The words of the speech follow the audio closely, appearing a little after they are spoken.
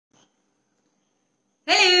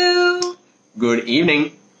Good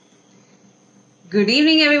evening. Good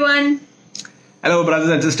evening, everyone. Hello, brothers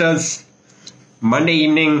and sisters. Monday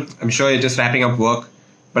evening, I'm sure you're just wrapping up work,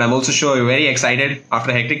 but I'm also sure you're very excited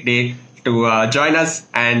after a hectic day to join us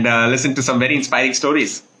and listen to some very inspiring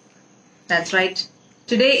stories. That's right.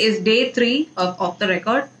 Today is day 3 of Off the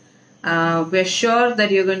Record. We're sure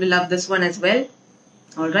that you're going to love this one as well.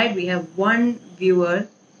 All right, we have one viewer.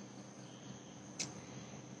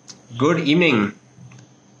 Good evening.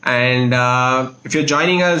 And if you're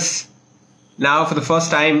joining us now for the first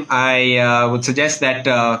time, I would suggest that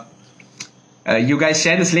you guys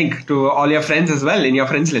share this link to all your friends as well in your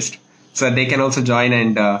friends list, so that they can also join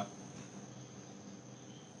and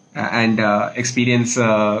experience,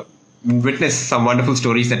 witness some wonderful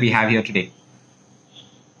stories that we have here today.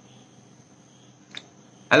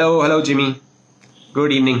 Hello, Jimmy.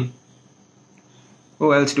 Good evening.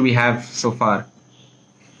 Who else do we have so far?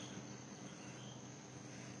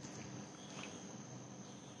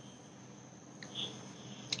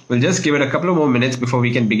 We'll just give it a couple of more minutes before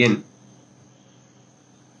we can begin.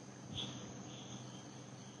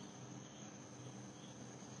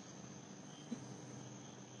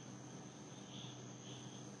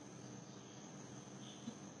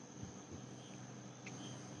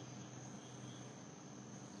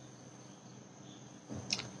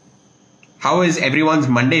 How has everyone's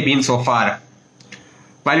Monday been so far?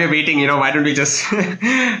 While we're waiting, why don't we just...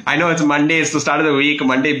 I know it's Monday, it's the start of the week,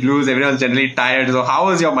 Monday blues, everyone's generally tired. So how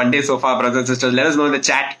was your Monday so far, brothers and sisters? Let us know in the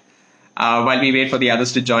chat while we wait for the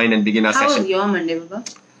others to join and begin our session. How was your Monday, Baba?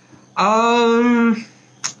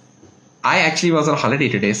 I actually was on holiday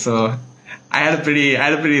today, so I had a pretty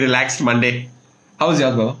relaxed Monday. How was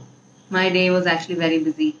yours, Baba? My day was actually very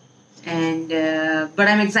busy. And but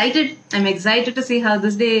I'm excited. I'm excited to see how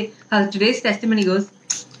today's testimony goes.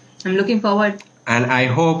 I'm looking forward. And I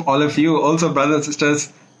hope all of you, also brothers and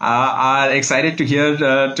sisters, are excited to hear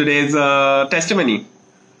today's testimony.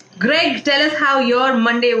 Greg, tell us how your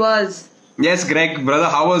Monday was. Yes, Greg, brother,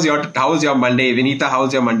 how was your Monday? Vinita, how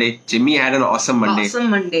was your Monday? Jimmy had an awesome Monday. Awesome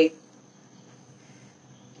Monday.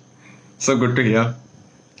 So good to hear.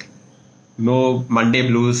 No Monday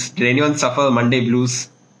blues. Did anyone suffer Monday blues?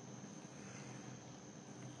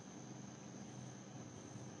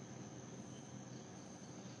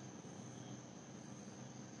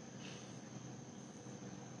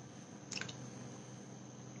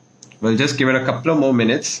 We'll just give it a couple of more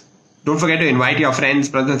minutes. Don't forget to invite your friends,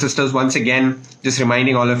 brothers and sisters, once again, just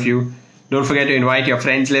reminding all of you. Don't forget to invite your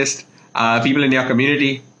friends list, people in your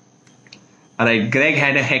community. Alright, Greg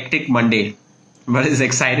had a hectic Monday, but is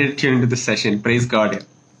excited to tune into this session. Praise God.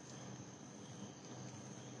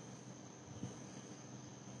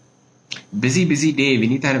 Busy day.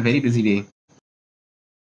 Vinita had a very busy day.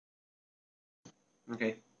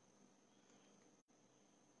 Okay.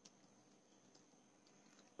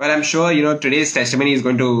 Well, I'm sure, today's testimony is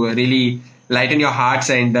going to really lighten your hearts,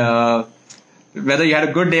 and whether you had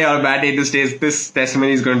a good day or a bad day this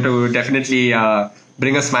testimony is going to definitely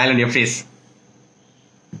bring a smile on your face.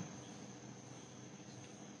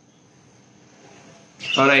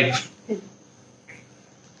 All right.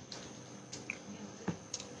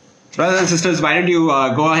 Brothers and sisters, why don't you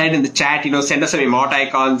go ahead in the chat, send us some emote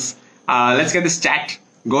icons. Let's get this chat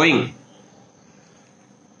going.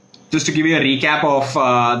 Just to give you a recap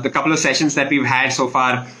of the couple of sessions that we've had so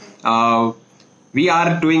far, we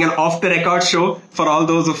are doing an off-the-record show for all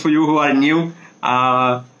those of you who are new.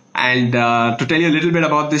 And to tell you a little bit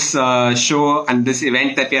about this show and this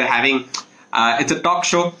event that we are having, it's a talk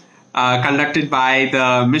show conducted by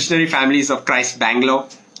the Missionary Families of Christ Bangalore.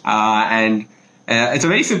 And it's a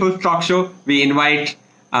very simple talk show. We invite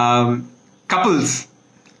couples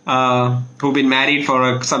who've been married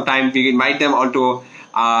for some time. We invite them onto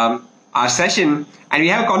our session, and we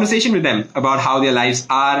have a conversation with them about how their lives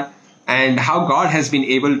are and how God has been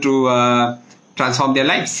able to transform their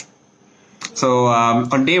lives. So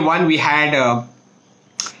on day one we had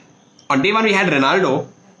Ronaldo.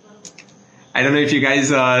 I don't know if you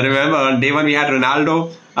guys remember. On day one we had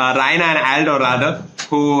Ronaldo, Raina and Aldo rather,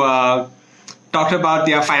 who talked about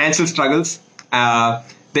their financial struggles, the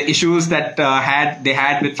issues that they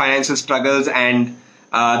had with financial struggles, and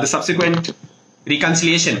the subsequent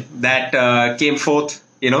reconciliation that came forth,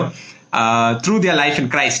 through their life in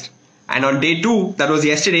Christ. And on day 2, that was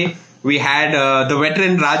yesterday, we had the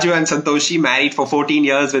veteran Raju and Santoshi, married for 14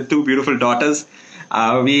 years with 2 beautiful daughters.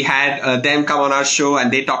 We had them come on our show,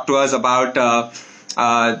 and they talked to us about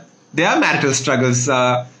their marital struggles,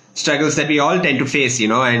 struggles that we all tend to face,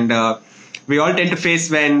 and we all tend to face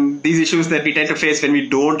these issues that we tend to face when we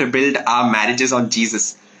don't build our marriages on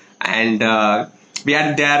Jesus. And we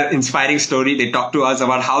had their inspiring story. They talked to us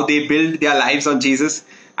about how they built their lives on Jesus,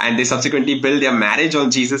 and they subsequently built their marriage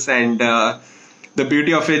on Jesus. And the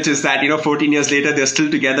beauty of it is that 14 years later, they're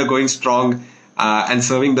still together, going strong and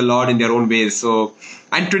serving the Lord in their own ways. So,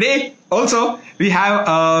 and today also we have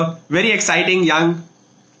a very exciting young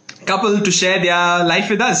couple to share their life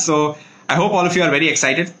with us. So I hope all of you are very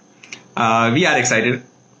excited. We are excited.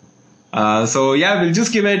 So yeah, we'll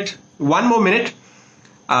just give it one more minute.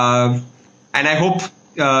 And I hope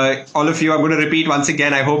all of you, I'm going to repeat once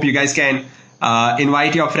again, I hope you guys can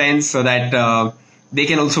invite your friends so that they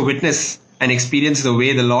can also witness and experience the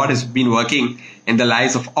way the Lord has been working in the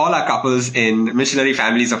lives of all our couples in Missionary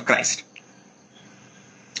Families of Christ.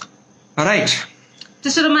 All right.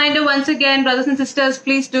 Just a reminder once again, brothers and sisters,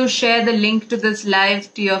 please do share the link to this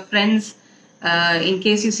live to your friends. In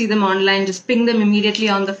case you see them online, just ping them immediately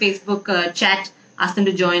on the Facebook chat. Ask them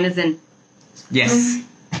to join us in. Yes.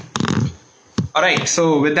 All right.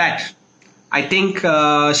 So with that, I think,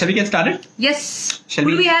 shall we get started? Yes. Shall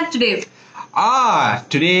Who do we have today?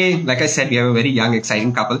 Today, like I said, we have a very young,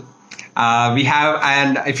 exciting couple. We have,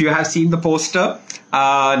 and if you have seen the poster,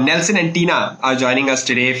 Nelson and Tina are joining us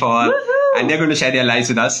today and they're going to share their lives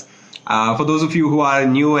with us. For those of you who are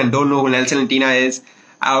new and don't know who Nelson and Tina is,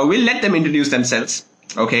 we'll let them introduce themselves.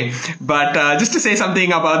 Okay. But just to say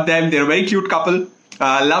something about them, they're a very cute couple,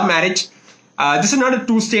 love marriage. This is not a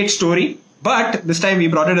two-state story, but this time we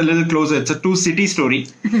brought it a little closer. It's a two-city story.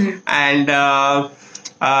 And,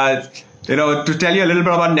 to tell you a little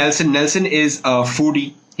bit about Nelson, Nelson is a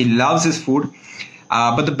foodie. He loves his food.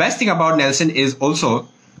 But the best thing about Nelson is also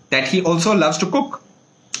that he also loves to cook.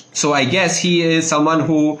 So I guess he is someone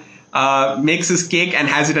who makes his cake and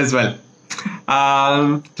has it as well.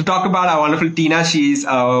 To talk about our wonderful Tina, she's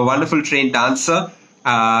a wonderful trained dancer.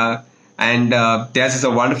 And theirs is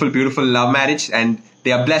a wonderful, beautiful love marriage. And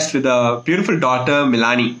they are blessed with a beautiful daughter,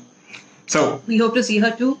 Milani. So we hope to see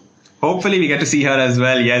her too. Hopefully we get to see her as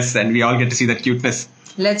well, yes. And we all get to see that cuteness.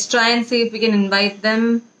 Let's try and see if we can invite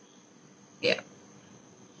them. Yeah.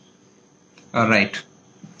 All right.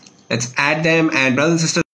 Let's add them. And brothers and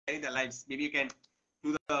sisters, sharing their lives. Maybe you can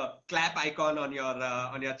do the clap icon on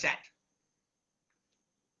your chat.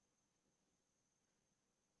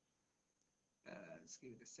 Let's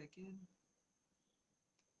give it a second.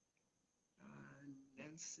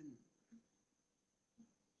 Nelson.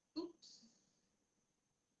 Oops.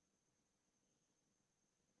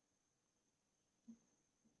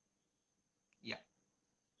 Yeah.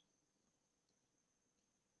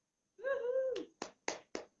 Woohoo!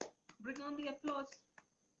 Bring on the applause.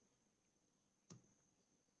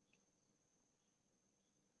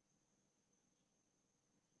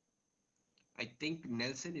 I think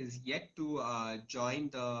Nelson is yet to join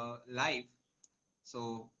the live.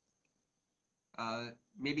 So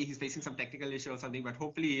maybe he's facing some technical issue or something, but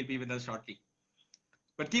hopefully he'll be with us shortly.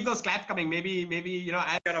 But keep those claps coming. Maybe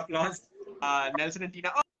add your applause. Nelson and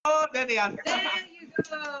Tina. Oh, there they are. There you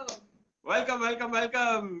go. Welcome. Hey guys.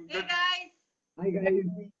 Hi guys.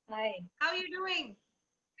 Hi. How are you doing?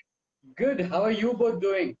 Good. How are you both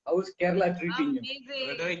doing? How is Kerala treating you? Amazing.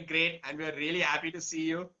 We're doing great, and we're really happy to see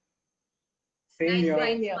you. Same here.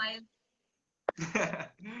 Smile.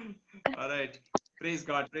 All right. Praise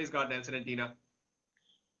God, Nelson and Tina.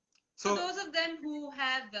 So those of them who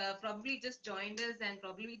have probably just joined us and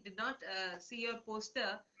probably did not see your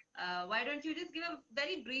poster, why don't you just give a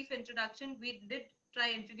very brief introduction? We did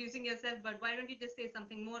try introducing yourself, but why don't you just say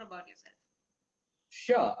something more about yourself?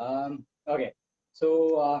 Sure. Okay.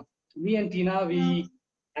 So me and Tina, we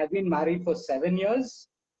have been married for 7 years.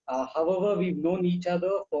 However, we've known each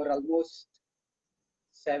other for almost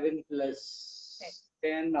 7 plus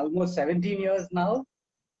 10, almost 17 years now.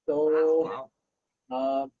 So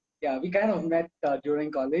yeah, we kind of met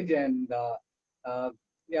during college, and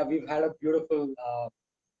yeah, we've had a beautiful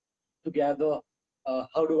together.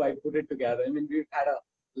 How do I put it together? I mean, we've had a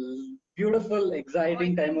beautiful,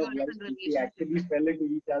 exciting time of life. We actually fell into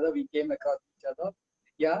each other. We came across each other.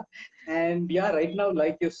 Yeah. And yeah, right now,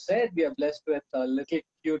 like you said, we are blessed with a little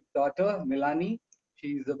cute daughter, Milani.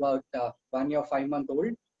 She's about 1 year, 5 month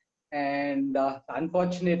old. And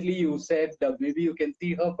unfortunately, you said maybe you can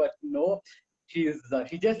see her, but no, she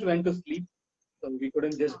just went to sleep. So we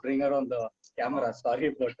couldn't just bring her on the camera. Sorry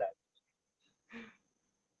about that.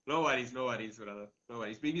 No worries, brother. No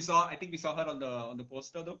worries. I think we saw her on the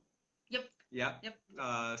poster though. Yep. Yeah. Yep.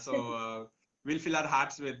 So we'll fill our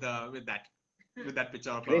hearts with that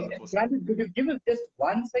picture of her Great. on the poster. Brandon, could you give us just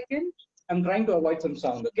 1 second? I'm trying to avoid some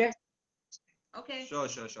sound, okay? Okay. Sure.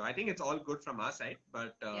 I think it's all good from our side,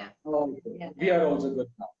 but yeah. Oh, okay. We are also good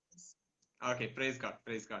now. Okay, praise God.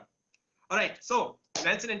 All right, so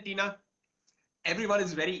Nelson and Tina, everyone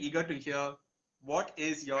is very eager to hear what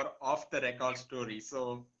is your off the record story.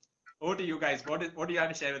 So over to you guys. What do you have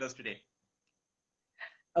to share with us today?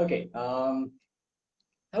 Okay.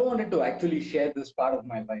 I wanted to actually share this part of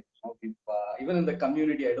my life. Even in the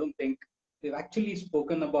community, I don't think we've actually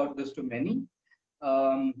spoken about this to many.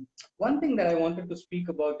 One thing that I wanted to speak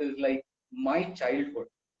about is like my childhood,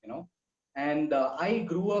 and I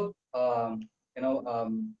grew up,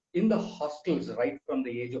 in the hostels right from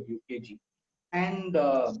the age of UKG. And,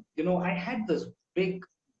 I had this big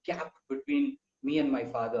gap between me and my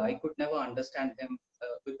father. I could never understand him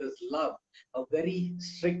with his love, a very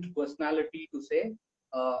strict personality to say.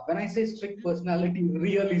 When I say strict personality,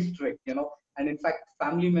 really strict, and in fact,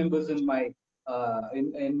 family members in my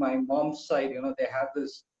mom's side, they have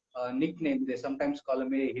this nickname. They sometimes call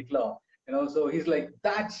him a Hitler, so he's like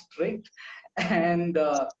that strict. And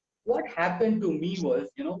what happened to me was,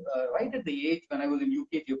 right at the age when I was in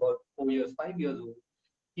UKG, about 4 years, 5 years old,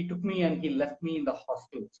 he took me and he left me in the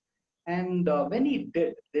hostels. And when he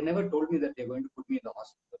did, they never told me that they're going to put me in the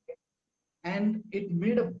hostel. Okay? And it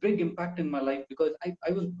made a big impact in my life because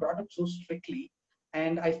I was brought up so strictly.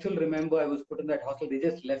 And I still remember I was put in that hostel. They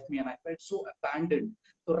just left me and I felt so abandoned.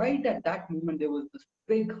 So right at that moment, there was this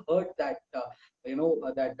big hurt that,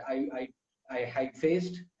 that I had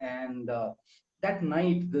faced. And that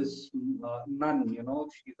night, this nun,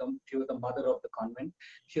 she was the mother of the convent.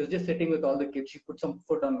 She was just sitting with all the kids. She put some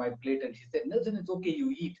food on my plate and she said, "Nelson, it's okay, you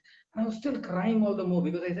eat." And I was still crying all the more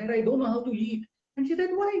because I said, "I don't know how to eat." And she said,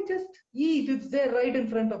 "Why? Just eat. It's there right in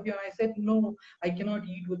front of you." And I said, "No, I cannot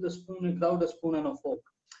eat with a spoon, without a spoon and a fork."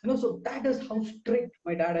 So that is how strict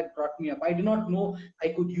my dad had brought me up. I did not know I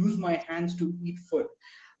could use my hands to eat food.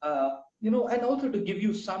 And also to give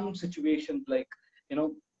you some situations like, you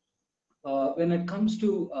know, when it comes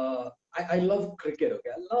to, I love cricket. Okay,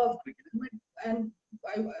 I love cricket, and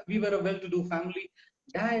we were a well-to-do family.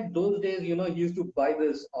 Dad, those days, he used to buy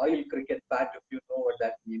this oil cricket bat, if you know what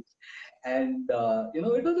that means. And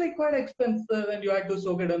it was like quite expensive, and you had to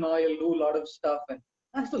soak it in oil, do a lot of stuff. And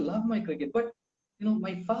I used to love my cricket, but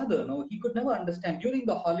my father, he could never understand. During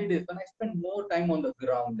the holidays, when I spent more time on the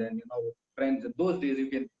ground and with friends, in those days,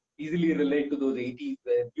 you can easily relate to those 80s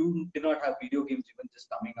where you did not have video games even just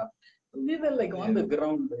coming up. We were like on the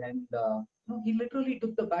ground, and he literally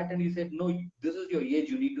took the bat and he said, "No, this is your age,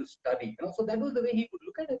 you need to study." So that was the way he would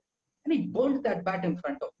look at it, and he burnt that bat in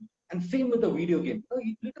front of me. And same with the video game.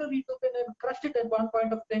 He literally took it and crushed it at one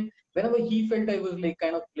point of time. Whenever he felt I was like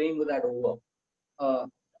kind of playing with that over.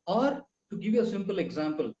 Or to give you a simple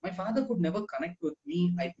example, my father could never connect with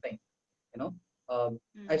me. I think, you know,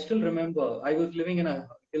 I still remember I was living in a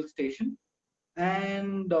hill station.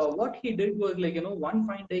 And what he did was like, one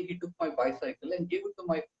fine day he took my bicycle and gave it to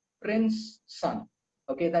my friend's son.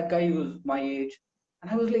 Okay, that guy was my age. And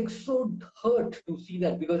I was like so hurt to see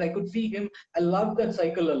that because I could see him. I loved that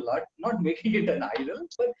cycle a lot, not making it an idol,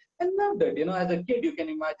 but I loved it. As a kid, you can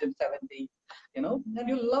imagine 70, and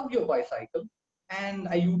you love your bicycle and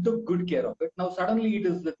you took good care of it. Now, suddenly it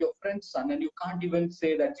is with your friend's son and you can't even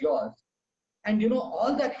say that's yours. And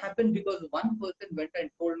all that happened because one person went and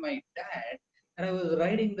told my dad that I was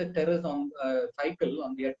riding the terrace on cycle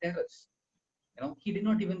on their terrace. He did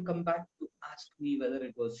not even come back to ask me whether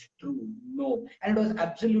it was true. No, and it was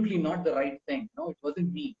absolutely not the right thing. No, it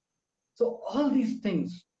wasn't me. So all these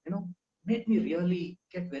things, made me really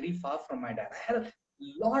get very far from my dad. I had a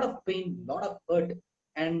lot of pain, lot of hurt,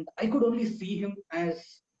 and I could only see him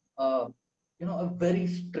as, a very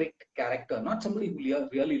strict character, not somebody who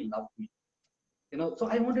really loved me. So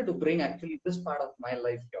I wanted to bring actually this part of my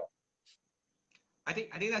life here. I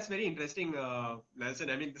think that's very interesting, Nelson.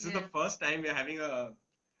 I mean, this is the first time we're having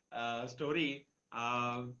a story,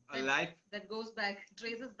 a life that goes back,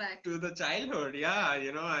 traces back to the childhood. Yeah,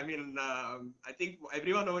 I mean, I think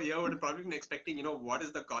everyone over here would have probably been expecting, what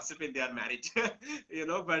is the gossip in their marriage,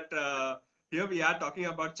 but here we are talking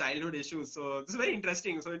about childhood issues. So this is very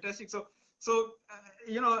interesting. So interesting. So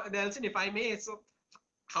Nelson, if I may, so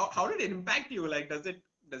how did it impact you? Like, does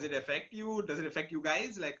it affect you? Does it affect you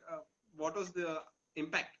guys? Like, what was the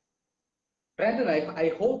impact? Brandon,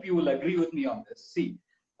 I hope you will agree with me on this. See,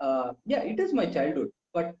 yeah, it is my childhood,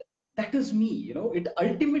 but that is me. It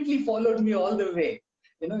ultimately followed me all the way.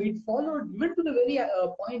 It followed even to the very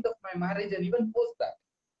point of my marriage and even post that.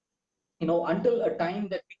 Until a time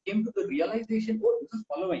that we came to the realization, oh, this is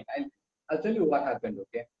following. I'll tell you what happened,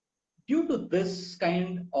 okay? Due to this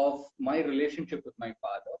kind of my relationship with my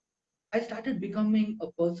father, I started becoming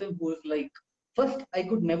a person who is like, first, I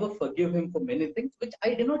could never forgive him for many things, which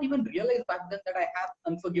I did not even realize back then that I have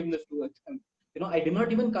unforgiveness towards him. I did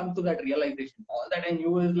not even come to that realization. All that I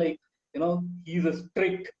knew is like, he's a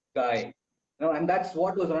strict guy. and that's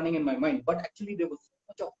what was running in my mind. But actually, there was so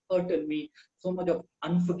much of hurt in me, so much of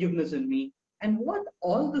unforgiveness in me. And what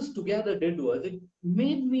all this together did was it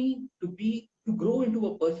made me to grow into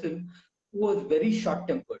a person who was very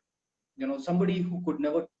short-tempered. Somebody who could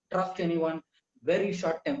never trust anyone, very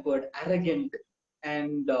short-tempered, arrogant,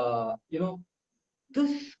 and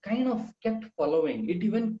this kind of kept following. It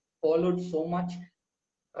even followed so much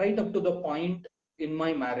right up to the point in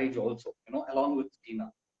my marriage also, along with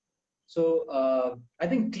Tina. So I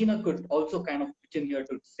think Tina could also kind of pitch in here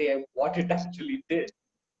to say what it actually did.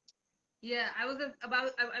 Yeah, I was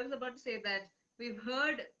about to say that we've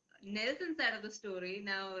heard Nelson's side of the story.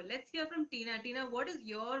 Now let's hear from Tina. Tina, what is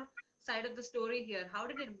your side of the story here? How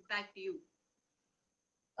did it impact you?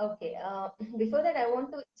 Okay, before that, I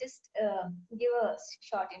want to just give a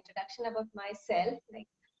short introduction about myself. Like,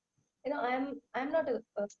 I'm not a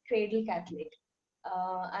cradle Catholic.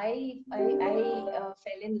 I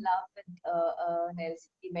fell in love with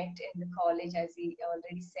Nelson. We met in the college, as he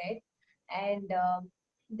already said, and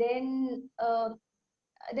then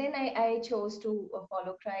I chose to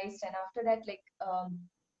follow Christ, and after that, like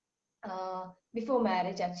before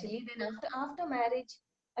marriage, actually, then after marriage,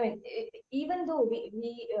 I mean, even though we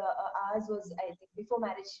ours was, I think, before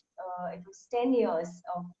marriage, it was 10 years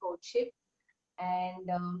of courtship, and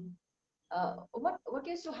what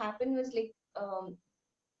used to happen was like,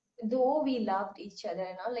 though we loved each other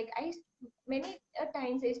and all, like many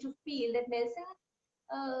times I used to feel that Nelson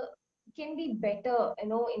uh, can be better, in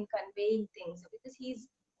conveying things, because he's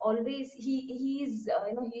always he's he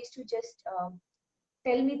used to just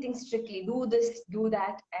tell me things strictly, do this, do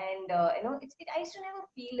that, and I used to never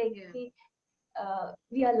feel like, Yeah. okay,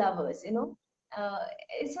 we are lovers, uh,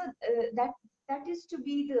 so that used to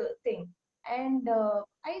be the thing, and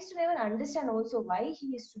I used to never understand also why he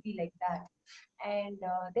used to be like that, and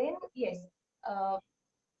then yes, uh,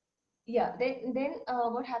 yeah, then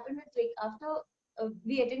what happened was, like, after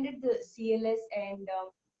we attended the CLS, and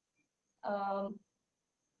um,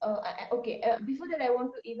 okay, before that, I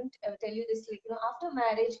want to even tell you this, like, after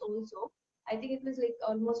marriage also, I think it was like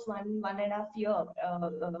almost 1.5 year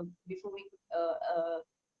before we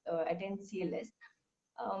could attend CLS.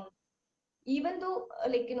 Um, Even though,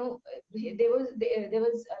 like, there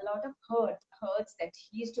was a lot of hurts that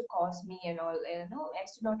he used to cause me and all, I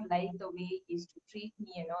used to not like the way he used to treat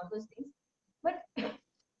me and all those things, but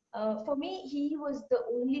for me, he was the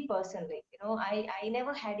only person. Like, I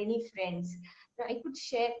never had any friends. I could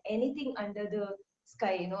share anything under the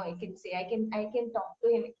sky. I can say, I can talk to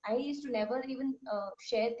him. I used to never even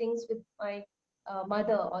share things with my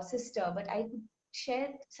mother or sister, but I could share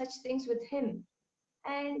such things with him,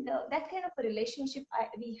 and that kind of a relationship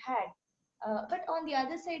we had. But on the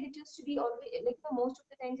other side, it used to be always like, most of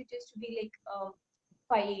the times it used to be like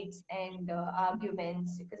fights and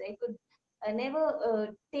arguments, because I could never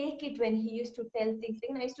take it when he used to tell things.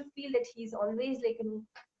 Like, I used to feel that he's always like,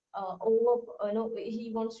 over.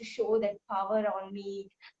 He wants to show that power on me.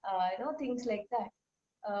 Things like that.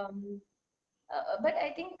 Um, but I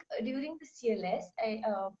think during the CLS, I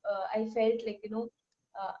felt like,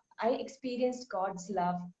 I experienced God's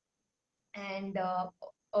love, and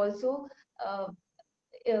also uh,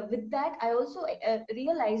 with that, I also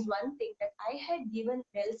realized one thing, that I had given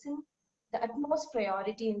Nelson the utmost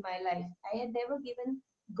priority in my life. I had never given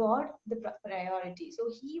God the priority. So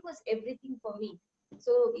he was everything for me.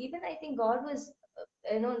 So even I think God was,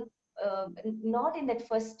 not in that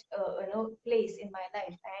first, place in my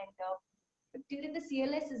life. And but during the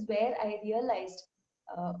CLS is where I realized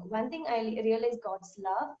one thing. I realized God's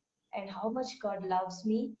love, and how much God loves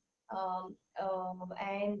me.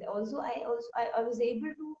 And also, I was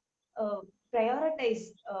able to prioritize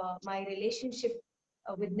my relationship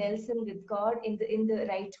with Nelson, with God, in the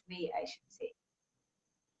right way, I should say.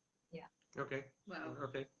 Yeah. Okay. Wow.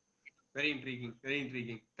 Okay. Very intriguing. Very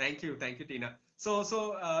intriguing. Thank you, Tina. So,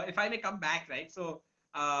 if I may come back, right? So,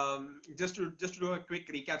 just to do a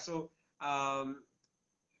quick recap. So,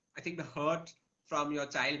 I think the hurt from your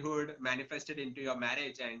childhood manifested into your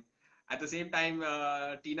marriage, and at the same time,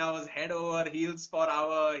 Tina was head over heels for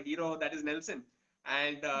our hero, that is Nelson,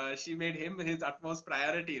 and she made him his utmost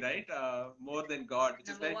priority, right? More than God,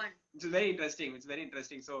 Number one. which is very interesting. Which is very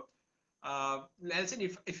interesting. So, Nelson,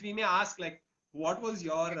 if we may ask, like, what was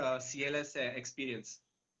your CLS experience?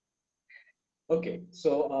 Okay,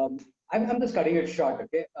 so I'm just cutting it short.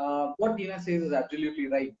 Okay, what Tina says is absolutely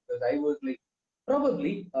right, because I was like,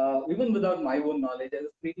 probably even without my own knowledge, I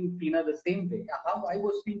was treating Tina the same way how I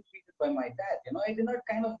was being treated by my dad. I did not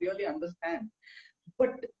kind of really understand.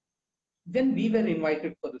 But when we were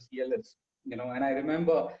invited for the CLS, and I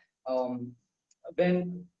remember um,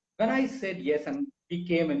 when when I said yes, and he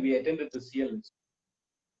came and we attended the CLS.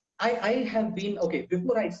 I have been, okay,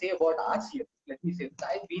 before I say about our CLS, let me say this.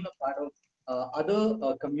 I've been a part of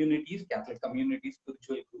other communities, Catholic communities,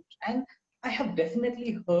 spiritual groups, and I have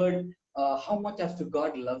definitely heard how much as to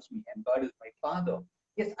God loves me and God is my Father.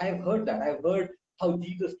 Yes, I've heard that. I've heard how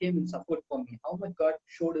Jesus came and suffered for me, how much God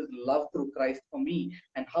showed his love through Christ for me,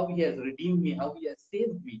 and how he has redeemed me, how he has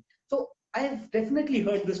saved me. So I've definitely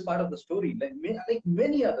heard this part of the story, like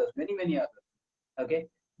many others, many others. Okay,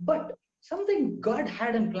 but something God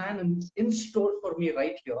had in plan and in store for me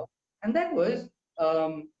right here, and that was,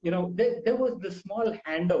 there was this small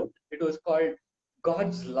handout. It was called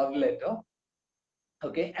God's love letter.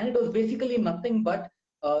 Okay, and it was basically nothing but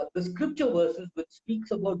the scripture verses which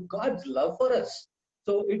speaks about God's love for us.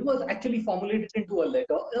 So it was actually formulated into a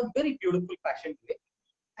letter in a very beautiful fashion way,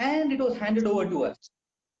 and it was handed over to us.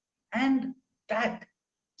 And that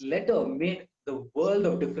letter made the world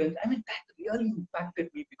of difference. I mean, that really impacted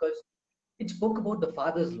me because it spoke about the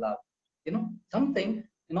Father's love. Something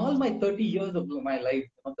in all my 30 years of my life,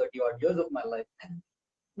 30 odd years of my life, I've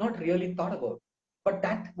not really thought about. But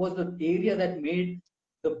that was the area that made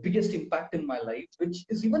the biggest impact in my life, which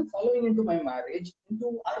is even following into my marriage,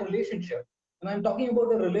 into our relationship. And I'm talking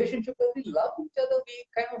about a relationship where we love each other.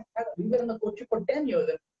 We were in a courtship for 10 years.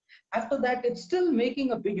 And after that, it's still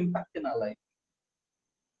making a big impact in our life.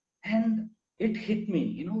 And it hit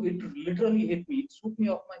me, it literally hit me. It swooped me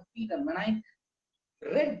off my feet. And when I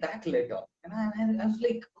read that letter, and I was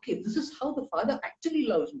like, okay, this is how the Father actually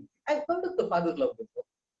loves me. I've heard of the Father's love before,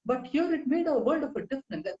 but here it made a world of a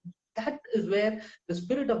difference. That is where the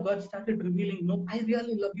Spirit of God started revealing, no, I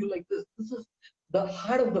really love you like this. This is the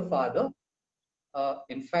heart of the Father.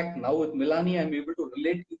 In fact, now with Milani, I'm able to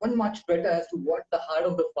relate even much better as to what the heart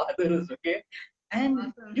of the Father is, okay?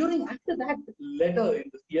 And after that letter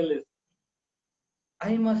in the CLS,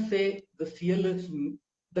 I must say the CLS,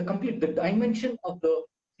 the dimension of the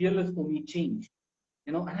CLS for me changed,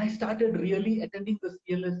 and I started really attending the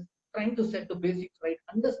CLS, trying to set the basics right,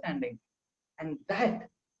 understanding. And that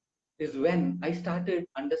is when I started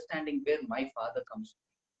understanding where my Father comes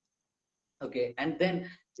from. Okay, and then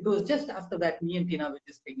it was just after that, me and Tina were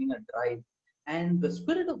just taking a drive, and the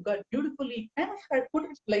Spirit of God beautifully kind of had put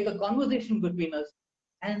it like a conversation between us.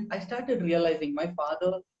 And I started realizing my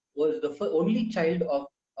father was the only child of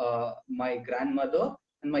my grandmother,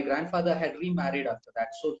 and my grandfather had remarried after that.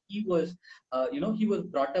 So he was, he was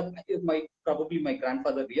brought up. Probably my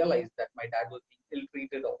grandfather realized that my dad was being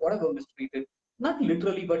ill-treated or whatever, mistreated. Not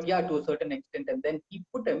literally, but yeah, to a certain extent. And then he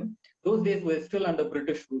put him. Those days were still under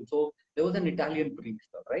British rule, so there was an Italian priest,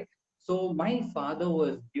 right? So my father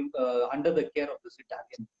was under the care of this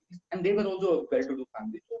Italian priest, and they were also a well-to-do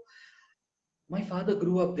family. So my father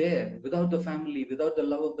grew up there without the family, without the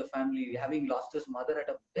love of the family, having lost his mother at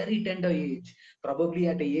a very tender age, probably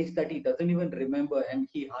at an age that he doesn't even remember, and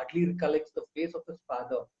he hardly recollects the face of his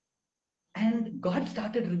father. And God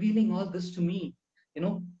started revealing all this to me,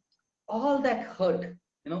 all that hurt,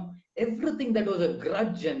 everything that was a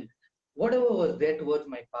grudge and whatever was there towards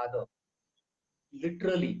my father.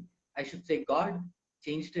 Literally, I should say, God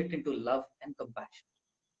changed it into love and compassion.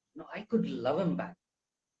 I could love him back.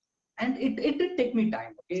 And it did take me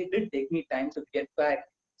time. Okay, it did take me time to get back,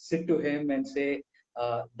 sit to him and say,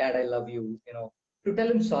 Dad, I love you, to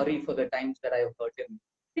tell him sorry for the times that I have hurt him.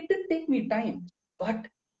 It did take me time. But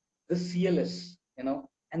the CLS,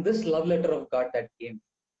 and this love letter of God that came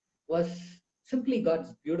was simply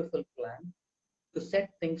God's beautiful plan to set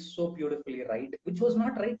things so beautifully right, which was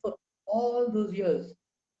not right for all those years.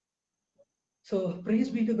 So praise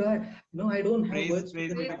be to God. I don't have words.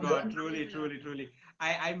 Praise be to God. Truly.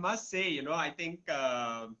 I must say, I think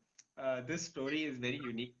this story is very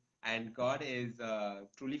unique, and God is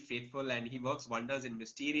truly faithful, and He works wonders in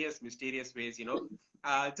mysterious ways.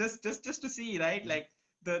 Just to see, right, like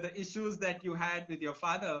the issues that you had with your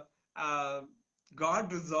father,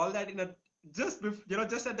 God resolved that in a just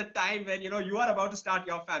at the time when you are about to start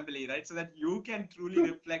your family, right, so that you can truly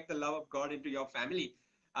reflect the love of God into your family.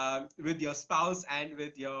 With your spouse and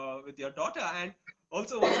with your daughter. And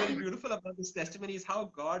also what's very beautiful about this testimony is how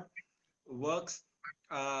God works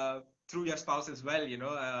through your spouse as well.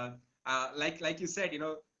 Like you said,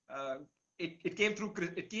 it came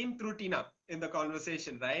through Tina in the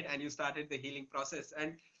conversation, right? And you started the healing process.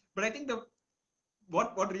 But I think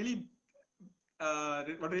what really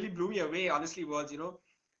blew me away, honestly, was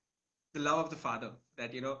the love of the Father.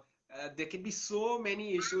 That there can be so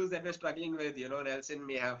many issues that we're struggling with. Nelson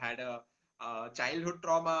may have had a childhood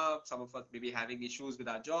trauma. Some of us may be having issues with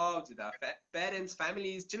our jobs, with our parents,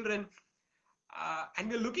 families, children. And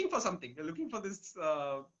we're looking for something. We're looking for this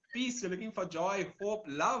peace. We're looking for joy, hope,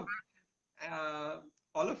 love.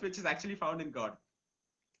 all of which is actually found in God.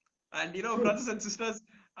 And True. brothers and sisters,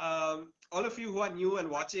 all of you who are new and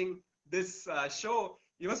watching this show,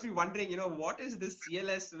 you must be wondering, what is this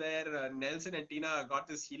CLS where Nelson and Tina got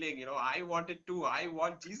this healing? I want it too. I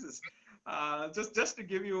want Jesus. Just to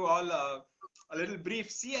give you all a little brief,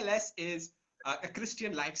 CLS is a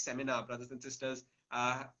Christian life seminar, brothers and sisters,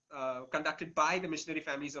 conducted by the Missionary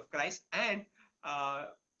Families of Christ, and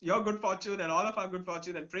your good fortune and all of our good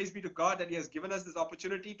fortune, and praise be to God that He has given us this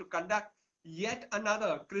opportunity to conduct yet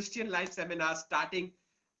another Christian life seminar starting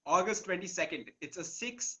August 22nd. It's a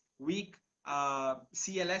 6-week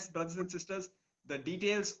CLS, brothers and sisters. The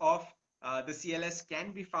details of the CLS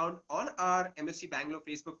can be found on our MFC Bangalore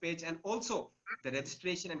Facebook page, and also the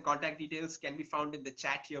registration and contact details can be found in the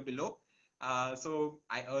chat here below. So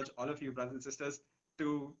I urge all of you, brothers and sisters,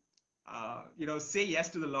 to say yes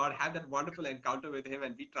to the Lord, have that wonderful encounter with Him,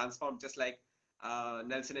 and be transformed just like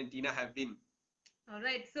Nelson and Tina have been. All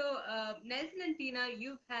right. So, Nelson and Tina,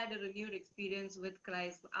 you've had a renewed experience with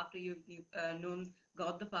Christ after you've known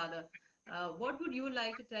God the Father. What would you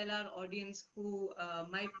like to tell our audience who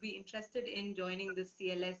might be interested in joining the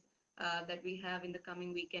CLS that we have in the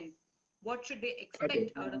coming weekend? What should they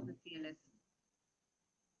expect out of the CLS?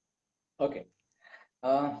 Okay.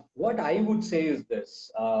 What I would say is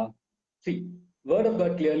this. See, Word of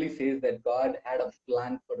God clearly says that God had a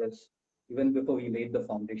plan for us even before He laid the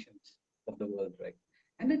foundations of the world, right?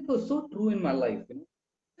 And it was so true in my life.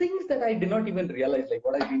 Things that I did not even realize, like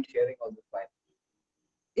what I've been sharing all this time.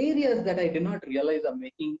 Areas that I did not realize are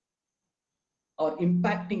making or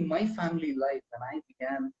impacting my family life when I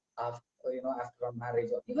began after a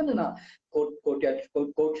marriage, or even in a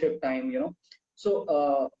courtship time.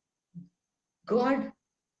 So God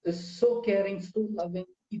is so caring, so loving.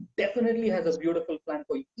 He definitely has a beautiful plan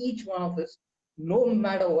for each one of us, no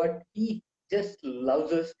matter what. He just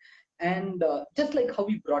loves us. And just like how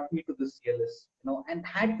He brought me to the CLS, and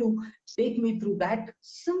had to take me through that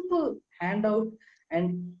simple handout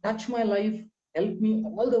and touch my life, help me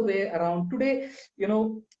all the way around. Today,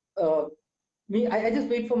 uh, I just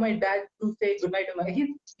wait for my dad to say good night. And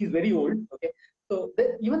he's very old, okay? So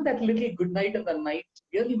even that little good night in the night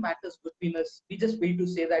really matters between us. We just wait to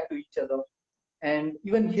say that to each other. And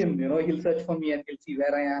even him, he'll search for me and he'll see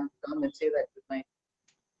where I am, come and say that good night.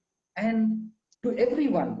 And to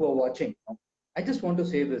everyone who are watching, I just want to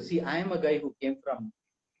say this. See, I am a guy who came from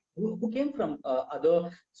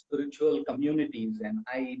other spiritual communities, and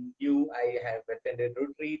I have attended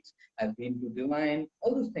retreats, I've been to divine,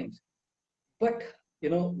 all those things. But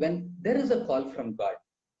when there is a call from God,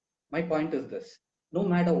 my point is this: no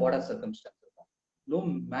matter what our circumstances are, no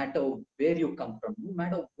matter where you come from, no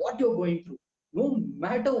matter what you're going through, no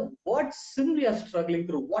matter what sin we are struggling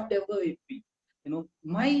through, whatever it be,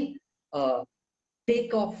 my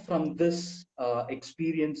takeoff from this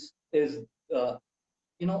experience is,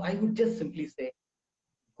 I would just simply say,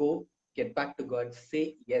 go, get back to God,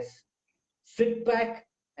 say yes, sit back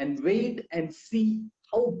and wait and see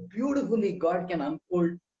how beautifully God can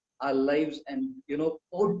unfold our lives and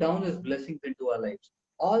pour down His blessings into our lives.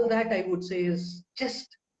 All that I would say is,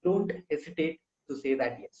 just don't hesitate to say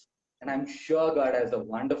that yes. And I'm sure God has a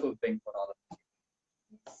wonderful thing for all of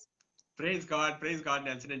us. Praise God,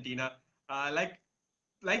 Nelson and Tina.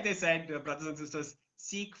 Like they said, brothers and sisters,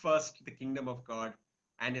 seek first the kingdom of God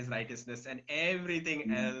and His righteousness, and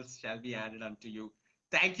everything else shall be added unto you.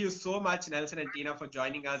 Thank you so much, Nelson and Tina, for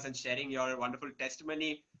joining us and sharing your wonderful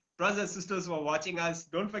testimony. Brothers and sisters who are watching us,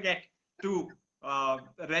 don't forget to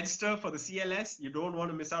register for the CLS. You don't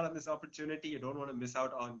want to miss out on this opportunity. You don't want to miss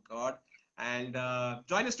out on God. And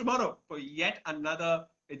join us tomorrow for yet another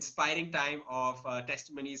inspiring time of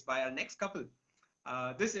testimonies by our next couple.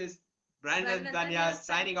 This is Brandon Danya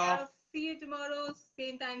signing off. See you tomorrow,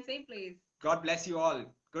 same time, same place. God bless you all.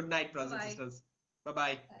 Good night, brothers and sisters.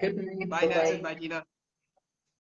 Bye-bye. Good night. Bye, Nelson. Bye, Tina.